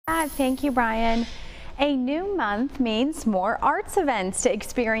that. Thank you, Brian. A new month means more arts events to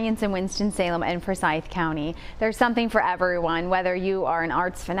experience in Winston-Salem and Forsyth County. There's something for everyone, whether you are an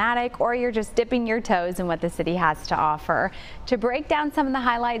arts fanatic or you're just dipping your toes in what the city has to offer. To break down some of the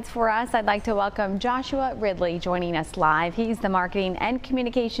highlights for us, I'd like to welcome Joshua Ridley joining us live. He's the Marketing and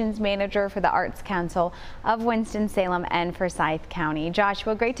Communications Manager for the Arts Council of Winston-Salem and Forsyth County.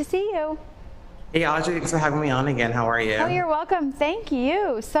 Joshua, great to see you. Hey Audrey, thanks for having me on again. How are you? Oh, you're welcome. Thank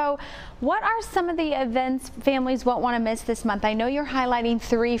you. So what are some of the events families won't want to miss this month? I know you're highlighting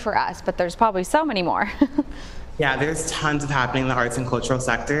 3 for us, but there's probably so many more. Yeah, there's tons of happening in the arts and cultural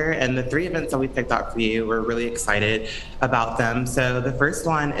sector, and the 3 events that we picked out for you, we're really excited about them. So the first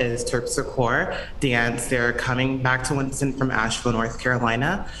one is Terps Decor Dance. They're coming back to Winston from Asheville, North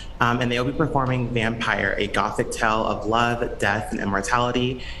Carolina, and they'll be performing Vampire, a gothic tale of love, death, and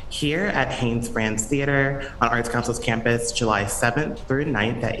immortality here at Haynes Brands Theater on Arts Council's campus, July 7th through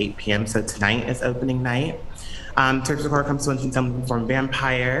 9th at 8 p.m. So tonight is opening night. Terps Decor comes to Winston-Salem to perform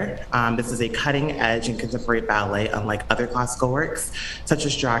Vampire. This is a cutting-edge and contemporary ballet, unlike other classical works, such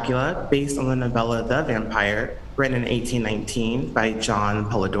as Dracula, based on the novella The Vampire, written in 1819 by John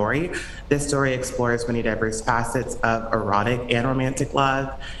Polidori. This story explores many diverse facets of erotic and romantic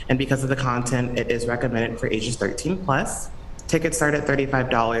love, and because of the content, it is recommended for ages 13 plus. Tickets start at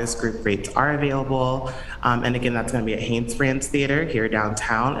 $35. Group rates are available. And again, that's going to be at Haynes Brands Theater here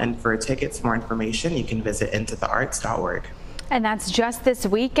downtown. And for tickets, more information, you can visit intothearts.org. And that's just this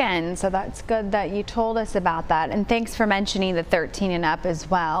weekend, so that's good that you told us about that. And thanks for mentioning the 13 and up as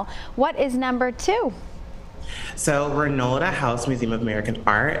well. What is number 2? So Reynolda House Museum of American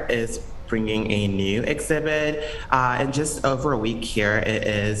Art is bringing a new exhibit. In just over a week here, it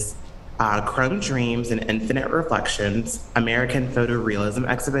is Chrome Dreams and Infinite Reflections, American Photorealism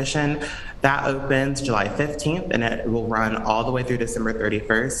exhibition. That opens July 15th and it will run all the way through December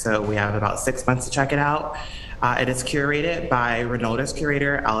 31st. So we have about 6 months to check it out. It is curated by Reynolda's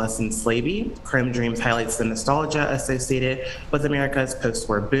curator, Allison Slaby. Chrome Dreams highlights the nostalgia associated with America's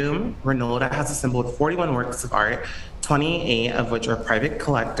post-war boom. Reynolda has assembled 41 works of art, 28 of which are private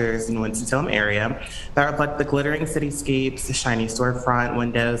collectors in the Winston-Salem area that reflect the glittering cityscapes, the shiny storefront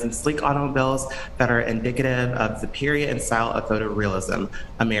windows, and sleek automobiles that are indicative of the period and style of photorealism,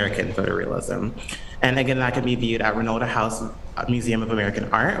 American photorealism. And again, that can be viewed at Reynolda House Museum of American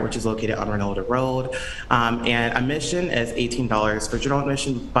Art, which is located on Reynolda Road. And admission is $18 for general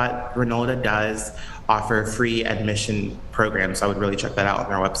admission, but Reynolda does offer free admission programs. So I would really check that out on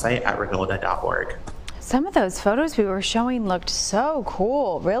their website at reynolda.org. Some of those photos we were showing looked so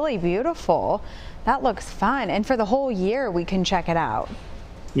cool, really beautiful. That looks fun. And for the whole year, we can check it out.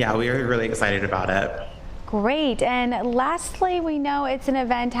 Yeah, we are really excited about it. Great. And lastly, we know it's an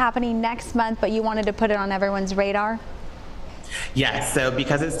event happening next month, but you wanted to put it on everyone's radar. Yes, so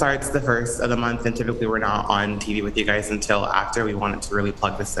because it starts the first of the month and typically we're not on TV with you guys until after, we wanted to really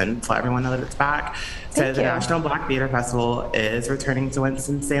plug this in to let everyone know that it's back. So the National Black Theater Festival is returning to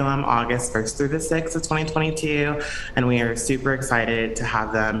Winston-Salem August 1st through the 6th of 2022, and we are super excited to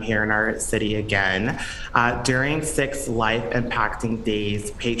have them here in our city again. During 6 life-impacting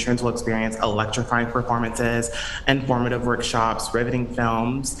days, patrons will experience electrifying performances, informative workshops, riveting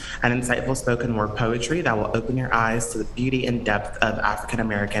films, and insightful spoken word poetry that will open your eyes to the beauty and depth of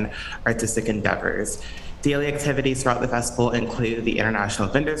African-American artistic endeavors. Daily activities throughout the festival include the International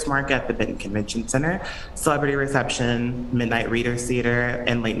Vendors Market at the Benton Convention Center, celebrity reception, midnight readers theater,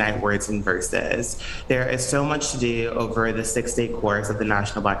 and late night words and verses. There is so much to do over the 6-day course of the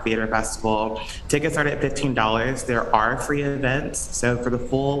National Black Theater Festival. Tickets start at $15. There are free events, so for the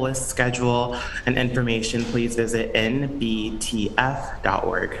full list schedule and information, please visit nbtf.org.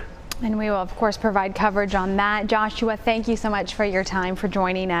 And we will, of course, provide coverage on that. Joshua, thank you so much for your time, for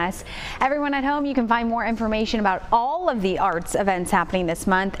joining us. Everyone at home, you can find more information about all of the arts events happening this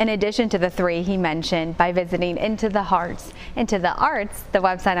month, in addition to the 3 he mentioned, by visiting Into the Arts, the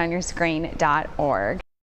website on your screen.org.